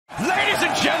Ladies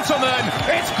and gentlemen,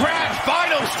 it's grand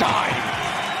finals time.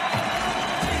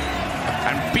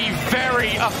 And be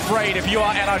very afraid, if you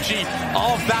are NRG,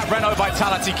 of that Renault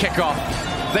Vitality kickoff.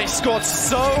 They scored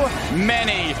so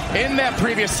many in their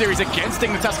previous series against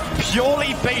Dignitas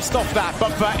purely based off that. But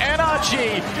for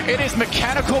NRG, it is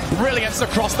mechanical brilliance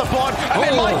across the board. And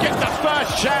they might get the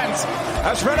first chance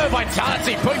as Renault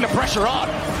Vitality putting the pressure on.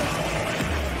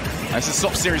 This is a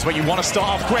top series where you want to start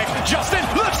off quick. Justin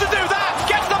looks to do that,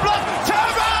 gets the block.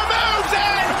 Turbo moves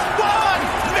in,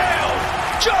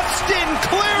 1-0. Justin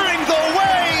clearing the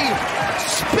way,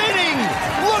 spinning,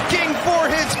 looking for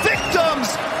his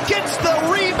victims, gets the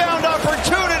rebound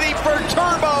opportunity for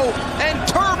Turbo, and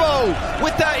Turbo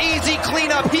with that easy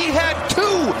cleanup. He had 2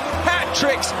 hat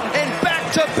tricks in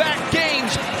back-to-back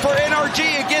games for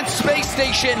NRG against Space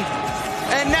Station,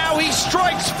 and now he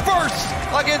strikes first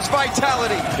against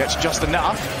Vitality. Gets just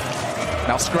enough.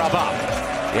 Now scrub up.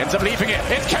 He ends up leaving it.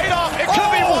 It's K-Dog. It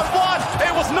could be 1-1.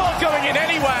 It was not going in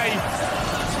anyway.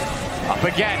 Up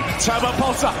again, Turbo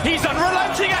Pulsar. He's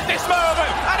unrelenting at this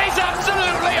moment, and he's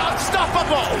absolutely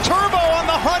unstoppable. Turbo on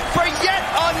the hunt for yet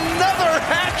another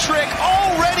hat trick,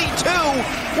 already 2.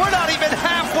 We're not even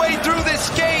halfway through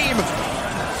this game.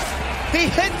 He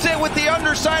hits it with the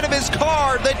underside of his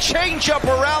car, the changeup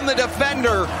around the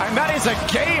defender. And that is a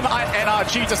game at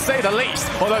NRG, to say the least.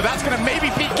 Although that's going to maybe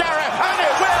beat Garrett, and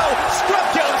it will. Scrub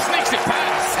kill sneaks it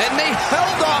past. And they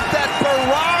held off that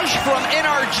barrage from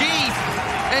NRG.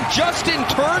 And Justin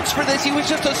turns for this. He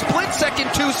was just a split second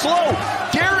too slow.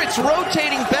 Garrett's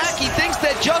rotating back. He thinks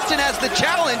that Justin has the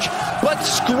challenge, but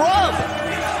Scrub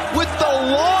with the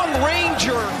long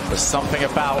ranger. There's something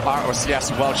about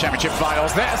RLCS World Championship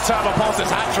Finals. There's Turbo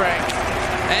Pulsar's hat trick.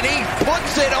 And he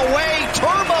puts it away.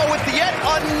 Turbo with yet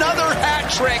another hat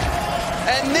trick.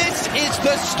 And this is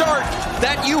the start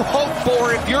that you hope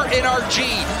for if you're NRG.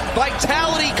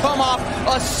 Vitality come off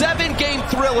a 7-game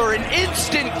thriller, an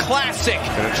instant classic.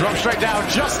 Gonna drop straight down.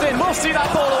 Justin will see that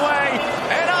ball away.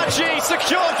 NRG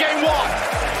secure game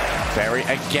 1. Ferry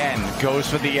again goes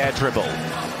for the air dribble.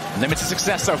 Limited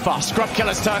success so far. Scrub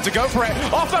Killer's turn to go for it.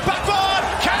 Off the backboard.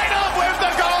 K-Dog with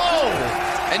the goal.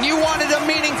 And you wanted a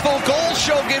meaningful goal,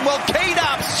 Shogun. Well,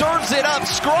 K-Dog serves it up.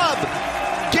 Scrub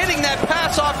getting that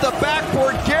pass off the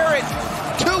backboard. Garrett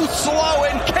too slow,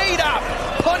 and K-Dog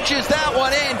punches that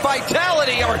one in.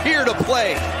 Vitality are here to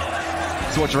play.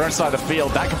 Towards your own side of the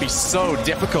field, that can be so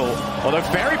difficult. Although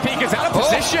Fairy Peak is out of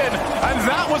position, and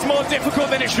that was more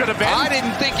difficult than it should have been. I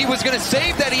didn't think he was going to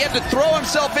save that. He had to throw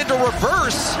himself into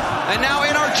reverse. And now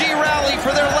NRG rally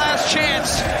for their last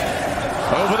chance.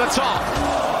 Over the top.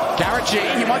 Garrett G,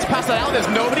 he wants to pass that out. There's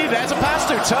nobody there to pass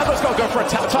to. Turbo's got to go for a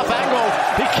tough angle.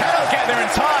 He cannot get there in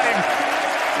time.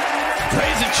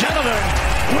 Ladies and gentlemen,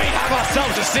 we have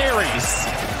ourselves a series.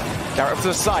 Garrett up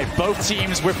to the side. Both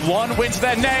teams with 1 win to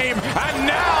their name. And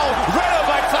now, Renault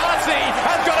Vitality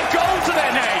have got a goal to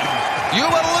their name. You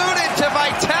alluded to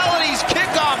Vitality's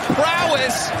kickoff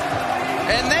prowess,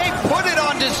 and they put it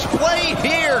on display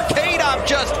here. K-Dog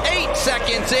just 8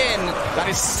 seconds in. That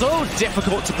is so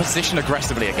difficult to position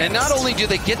aggressively against. And not only do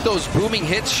they get those booming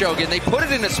hits, Shogun, they put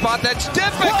it in a spot that's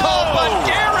difficult. But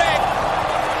Garrett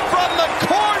from the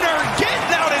corner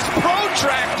getting out his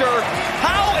protractor.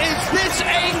 How is this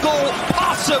angle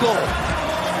possible?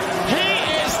 He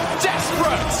is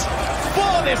desperate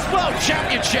for this World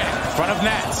Championship. In front of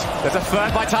net, there's a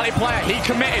third Vitality player. He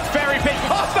committed. Very big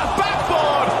off the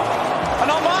backboard. An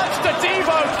homage to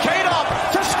Devo. K-Dog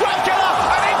to Scrub Killer.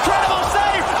 An incredible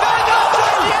save. And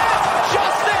nothing yet.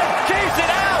 Justin keeps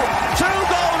it out.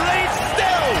 2-goal lead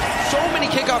still. So many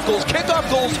kickoff goals. Kickoff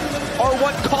goals are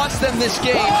what cost them this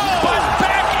game. Whoa. But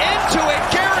back into it.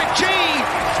 Garrett G,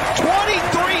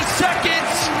 23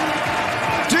 seconds.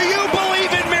 Do you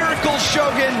believe in miracles,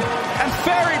 Shogun? And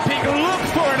Fairy Peak looked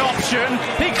for an option.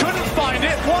 He couldn't find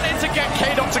it. Wanted to get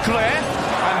K-Dog to clear.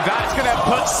 And that's going to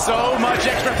put so much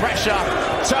extra pressure.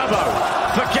 Turbo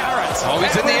for Garrett. Oh,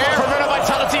 he's in the air. For Renault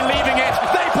Vitality leaving it.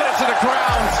 They put it to the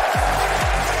ground.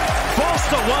 Forced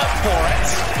to work for it.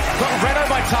 But Renault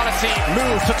Vitality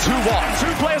moved to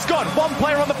 2-1. 2 players gone. 1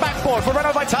 player on the backboard for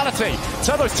Renault Vitality.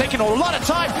 Turbo's taking a lot of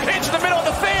time into the middle of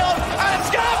the field. And it's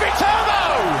going to be Turbo.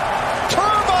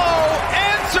 Turbo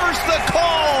answers the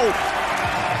call.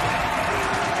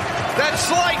 That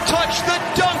slight touch, the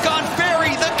dunk on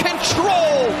Ferry, the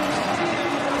control.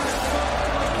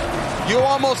 You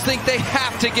almost think they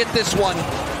have to get this one.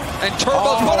 And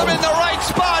Turbo's put him in the right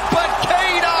spot, but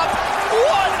K-Dog,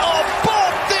 what a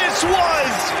bump this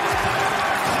was!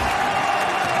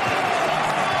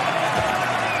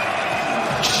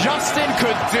 Justin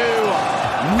could do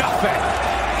nothing.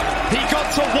 He got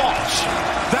to watch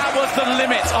That was the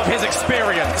limit of his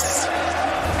experience.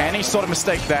 Any sort of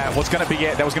mistake there was going to be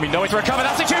it. There was going to be no way to recover.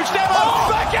 That's a huge demo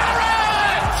for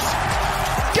Garrett!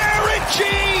 Garrett G!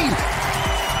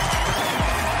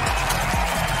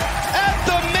 At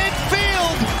the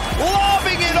midfield,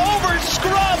 lobbing it over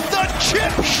Scrub, the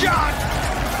chip shot!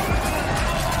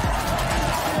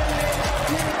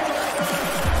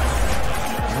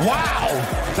 Wow!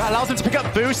 That allows him to pick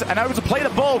up boost and able to play the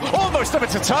ball almost over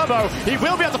to Turbo. He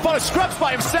will be able to follow Scrubs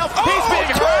by himself. He's being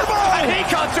hurt and he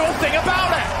can't do a thing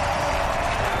about it.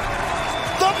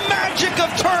 The magic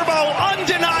of Turbo,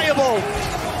 undeniable.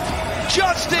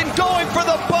 Justin going for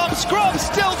the bump. Scrubs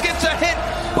still gets a hit,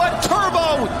 but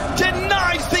Turbo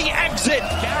denies the exit.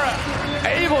 Garrett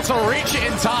able to reach it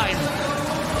in time.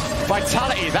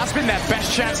 Vitality, that's been their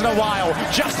best chance in a while.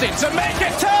 Justin to make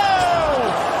it two!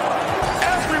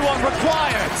 Everyone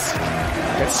required.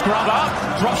 Gets Scrub up,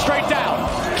 drop straight down.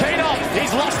 K-Dog,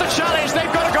 he's lost the challenge.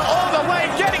 They've got to go all the way,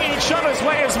 getting each other's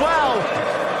way as well.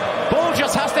 Ball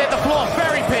just has to hit the floor.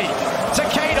 Very peak to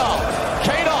K-Dog.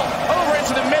 K-Dog over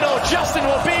into the middle. Justin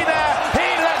will be there. He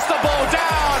lets the ball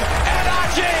down.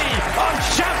 NRG on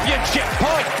championship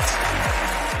point.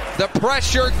 The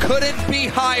pressure couldn't be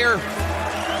higher.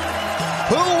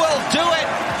 Who will do it?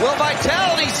 Will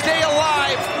Vitality stay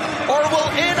alive? Or will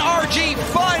NRG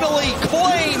finally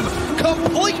claim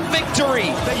complete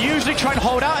victory? They usually try and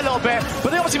hold out a little bit, but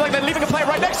they almost seem like they're leaving a player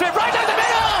right next to it. Right down the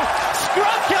middle!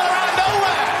 Scrub killer out of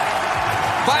nowhere!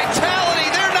 Vitality,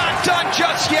 they're not done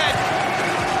just yet.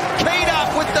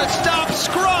 K-Dog with the stop.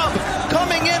 Scrub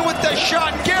coming in with the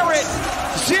shot. Garrett,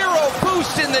 zero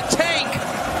boost in the tank.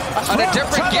 On a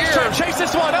different gear. Chase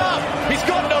this one up. He's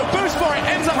got no boost for it.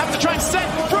 Ends up having to try and set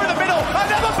through the middle.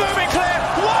 Another booming clear.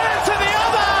 One into the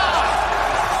other.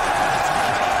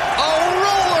 A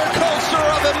roller coaster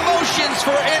of emotions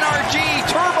for NRG.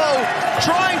 Turbo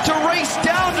trying to race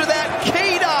down to that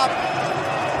K-Dog.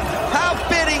 How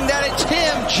fitting that it's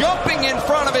him jumping in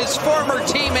front of his former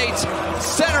teammates.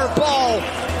 Center ball.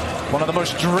 One of the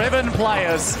most driven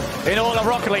players in all of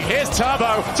Rocket League. Here's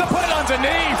Turbo to put it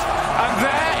underneath. And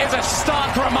there is a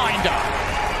stark reminder.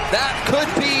 That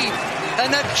could be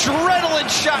an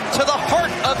adrenaline shot to the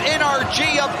heart of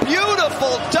NRG. A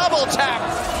beautiful double tap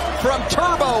from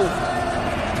Turbo.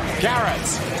 Garrett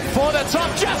for the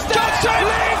top. Justin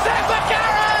leaves it for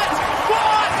Garrett.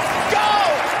 One, go,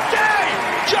 game.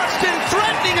 Justin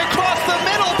threatening across the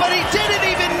middle, but he didn't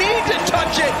even need to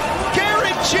touch it.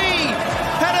 Garrett G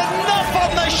had enough on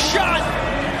the shot.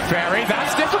 Ferry,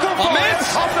 that's difficult for him.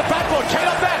 Off the backboard, Kane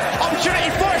up there.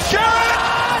 Opportunity for a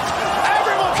shot.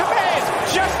 Everyone commit.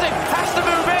 Justin has to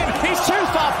move in. He's too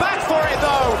far back for it,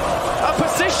 though. A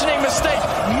positioning mistake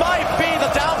might be the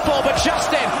downfall, but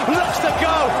Justin looks to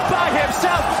go by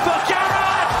himself for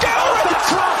Garrett. Garrett! The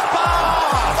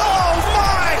crossbar. Oh,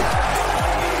 my.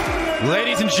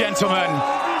 Ladies and gentlemen,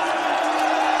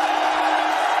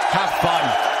 have fun,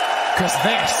 because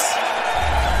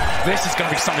this is going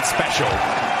to be something special.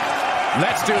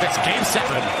 Let's do this. Game 7.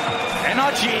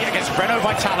 NRG against Renault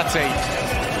Vitality.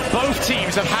 Both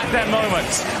teams have had their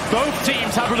moments. Both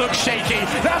teams have looked shaky.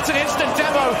 That's an instant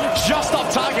demo. Just off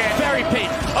target. Very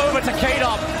peak. Over to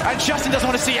K-Dog. And Justin doesn't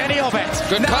want to see any of it.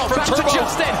 Good now back Turbo. to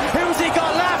Justin. Who's he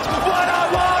got left?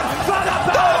 1-on-1 for the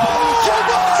ball.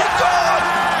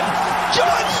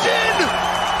 Justin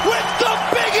with the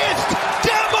biggest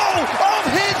demo of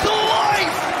his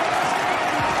life.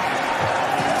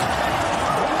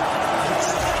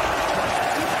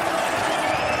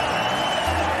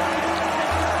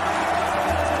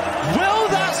 Will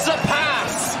that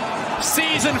surpass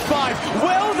Season 5?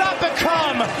 Will that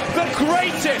become the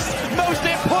greatest, most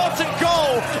important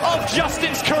goal of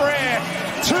Justin's career?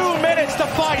 2 minutes to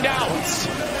find out.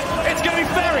 It's going to be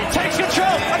Ferry. Takes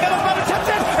control. Another moment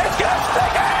attempted. It's going to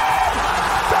stick in.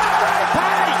 Ferry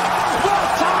Pay will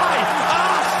tie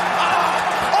us up.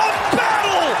 A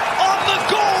battle on the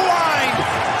goal line.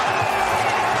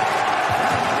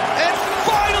 And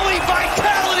finally,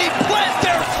 Vitality plant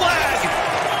their flag.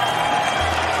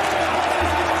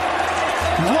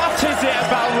 What is it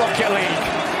about Rocket League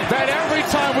that every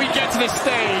time we get to this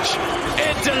stage,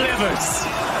 it delivers?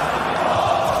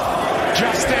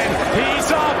 Justin,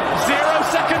 he's up. 0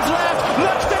 seconds left.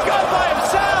 Looks to go by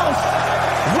himself.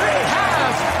 We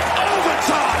have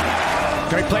overtime.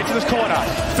 Great play to this corner.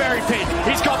 Very peak.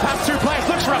 He's got past 2 players.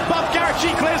 Looks for a bump. Garrett G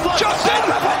clears look. Justin!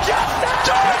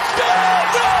 Justin!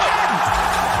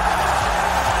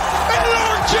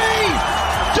 NRG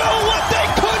do what they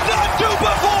could not do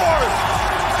before.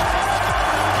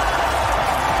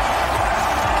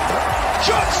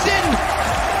 Justin,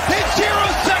 his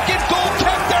 0-second goal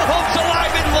kept their hopes alive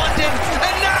in London,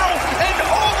 and now an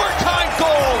overtime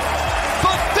goal.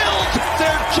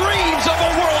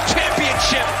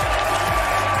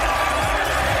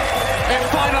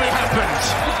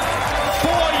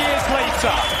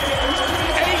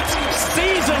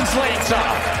 seasons later,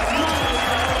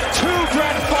 2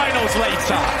 grand finals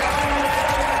later,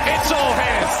 it's all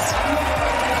his.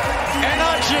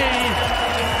 NRG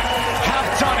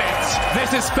have done it. This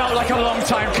has felt like a long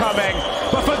time coming,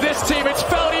 but for this team it's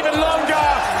felt even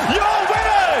longer.